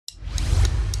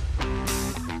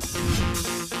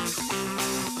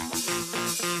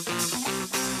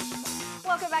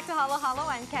Halo Halo,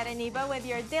 I'm Kat Iniba with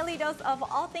your daily dose of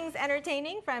all things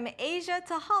entertaining from Asia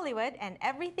to Hollywood and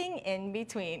everything in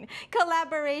between.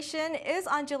 Kollaboration is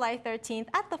on July 13th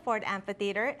at the Ford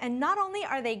Amphitheater, and not only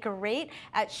are they great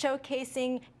at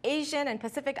showcasing Asian and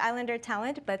Pacific Islander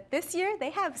talent, but this year they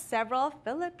have several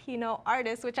Filipino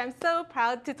artists, which I'm so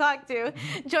proud to talk to.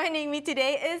 Joining me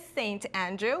today is Saint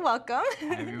Andrew. Welcome.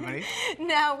 Hi, everybody.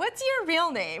 Now, what's your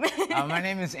real name? My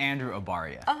name is Andrew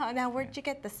Abaria. Now, where'd you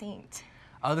get the Saint?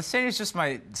 The Saint is just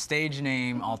my stage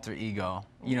name, alter ego.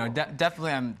 You know,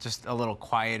 definitely I'm just a little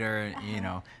quieter, you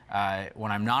know,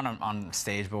 when I'm not on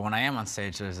stage, but when I am on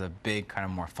stage, there's a big kind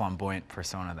of more flamboyant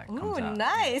persona that comes out. Ooh,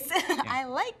 nice. Yeah. I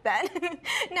like that.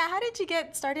 Now, how did you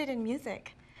get started in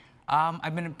music?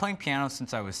 I've been playing piano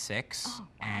since I was 6,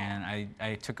 and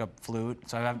I took up flute,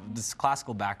 so I have this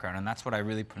classical background, and that's what I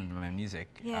really put into my music.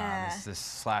 Yeah.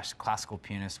 This / classical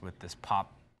pianist with this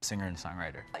pop singer and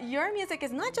songwriter. Your music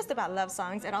is not just about love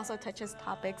songs, it also touches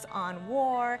topics on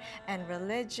war and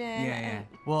religion. Yeah.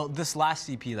 Well, this last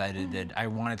EP that I did, I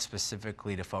wanted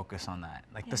specifically to focus on that.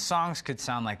 Like, the songs could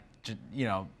sound like, you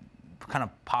know, kind of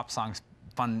pop songs,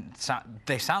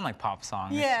 they sound like pop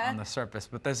songs on the surface,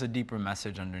 but there's a deeper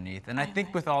message underneath. And I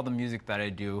think with all the music that I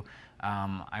do,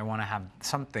 I want to have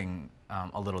something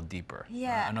a little deeper.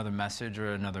 Another message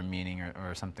or another meaning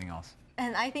or something else.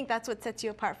 And I think that's what sets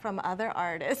you apart from other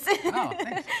artists. Oh,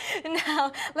 thanks.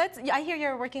 Now, I hear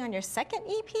you're working on your second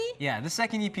EP? Yeah, the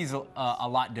second EP is a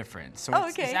lot different. So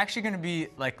it's actually going to be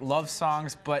like love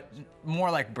songs, but more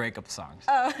like breakup songs.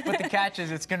 But the catch is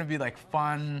it's going to be like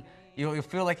fun. You'll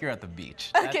feel like you're at the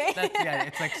beach. Yeah,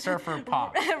 it's like surfer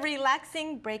pop.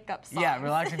 Relaxing breakup songs. Yeah,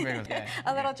 relaxing breakup. Yeah.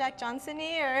 A little Jack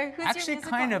Johnson-y, or who's actually your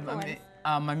musical kind of. influence?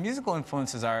 My musical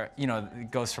influences are, you know,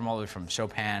 it goes from all the way from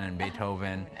Chopin and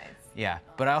Beethoven. Nice. Yeah,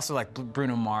 but I also like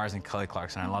Bruno Mars and Kelly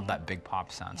Clarkson. I love that big pop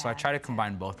sound. So I try to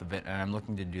combine both of it, and I'm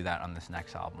looking to do that on this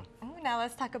next album. Now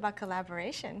let's talk about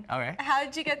collaboration. Okay. How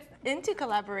did you get into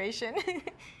collaboration?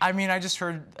 I mean, I just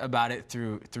heard about it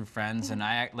through friends, and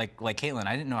I like Caitlin.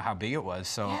 I didn't know how big it was,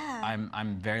 so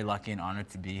I'm very lucky and honored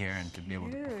to be here and to be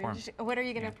able to perform. What are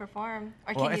you going to perform?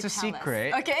 Or Well, can it's you a tell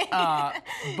secret. Us? Okay.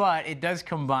 But it does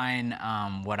combine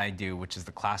what I do, which is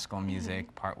the classical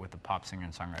music part with the pop singer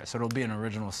and songwriter. So it'll be an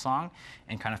original song,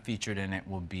 and kind of featured in it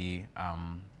will be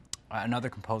another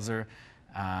composer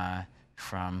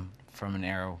from an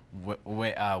era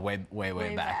way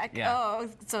back. Yeah. Oh,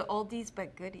 so oldies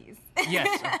but goodies.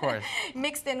 Yes, of course.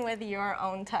 Mixed in with your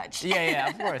own touch. Yeah,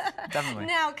 of course, definitely.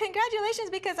 Now, congratulations,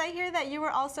 because I hear that you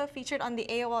were also featured on the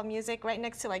AOL Music right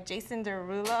next to like Jason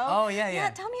Derulo. Oh, yeah. Yeah,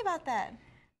 tell me about that.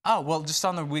 Oh, well, just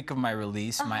on the week of my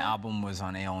release, my album was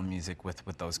on AOL Music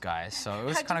with those guys, so it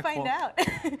was kind of cool. How'd you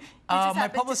find out? My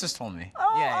publicist told me.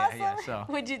 Oh, yeah. awesome. So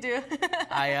what'd you do?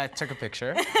 I took a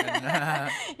picture.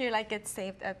 And, You're like, it's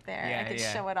saved up there. I could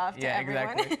show it off to yeah,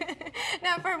 everyone. Exactly.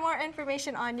 Now, for more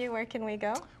information on you, where can we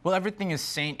go? Well, everything is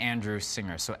Saint Andrew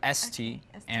Singer, so ST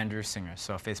Andrew Singer.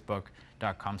 So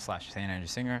Facebook.com/Saint Andrew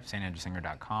Singer,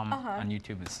 SaintAndrewSinger.com. On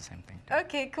YouTube, it's the same thing.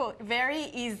 Okay, cool. Very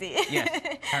easy. Yes,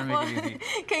 trying to make it easy.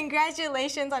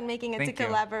 Congratulations on making it to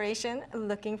Kollaboration.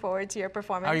 Looking forward to your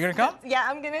performance. Are you going to come? Yeah,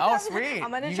 I'm going to come. Oh, sweet. I'm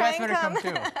going to you try guys and better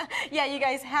come. too. Yeah, you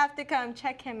guys have to come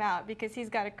check him out because he's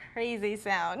got a crazy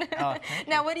sound. Oh,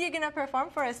 now, what are you going to perform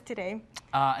for us today?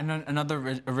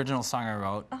 Another original song I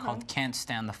wrote called Can't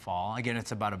Stand the Fall. Again,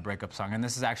 it's about a breakup song, and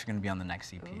this is actually going to be on the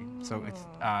next EP. So it's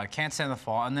Can't Stand the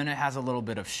Fall, and then it has a little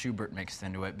bit of Schubert mixed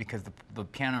into it because the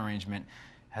piano arrangement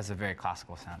has a very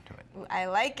classical sound to it. I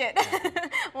like it.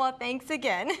 Well, thanks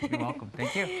again. You're welcome.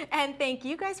 Thank you. And thank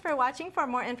you guys for watching. For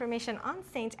more information on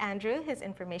Saint Andrew, his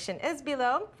information is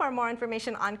below. For more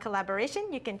information on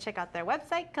Kollaboration, you can check out their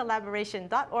website,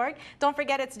 kollaboration.org. Don't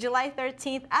forget, it's July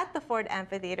 13th at the Ford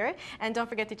Amphitheater. And don't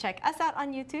forget to check us out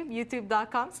on YouTube,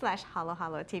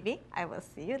 youtube.com/HaloHaloTV. I will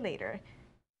see you later.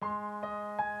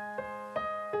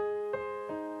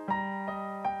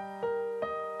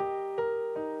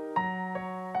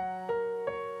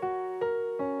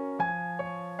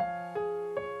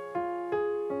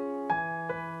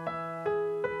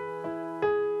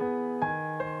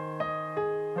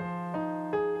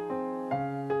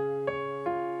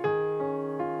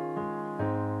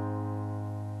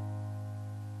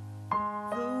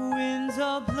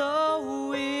 Are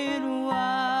blowing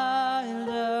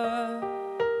wilder,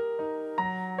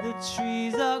 the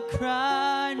trees are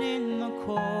crying in the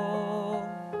cold.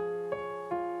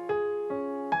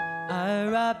 I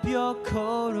wrap your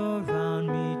coat around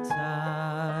me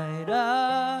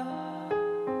tighter,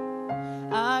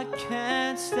 I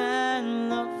can't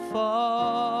stand the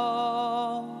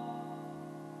fall.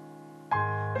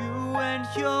 You went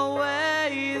your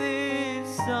way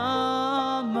this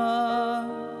summer,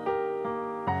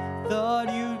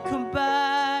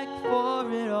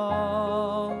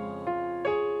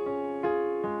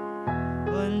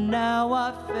 now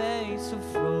I face a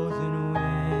frozen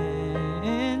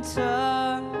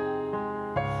winter.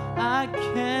 I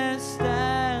can't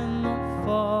stand the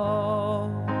fall.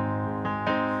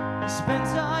 We spent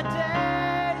our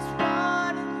days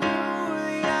running through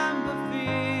the amber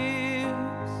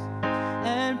fields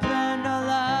and planned our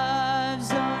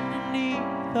lives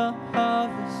underneath the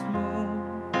harvest moon.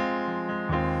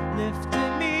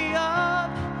 Lifted me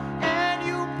up and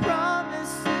you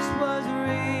promised this was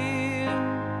real.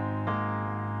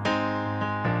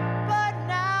 But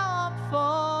now I'm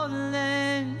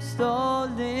falling,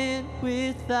 stolen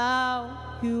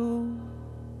without you.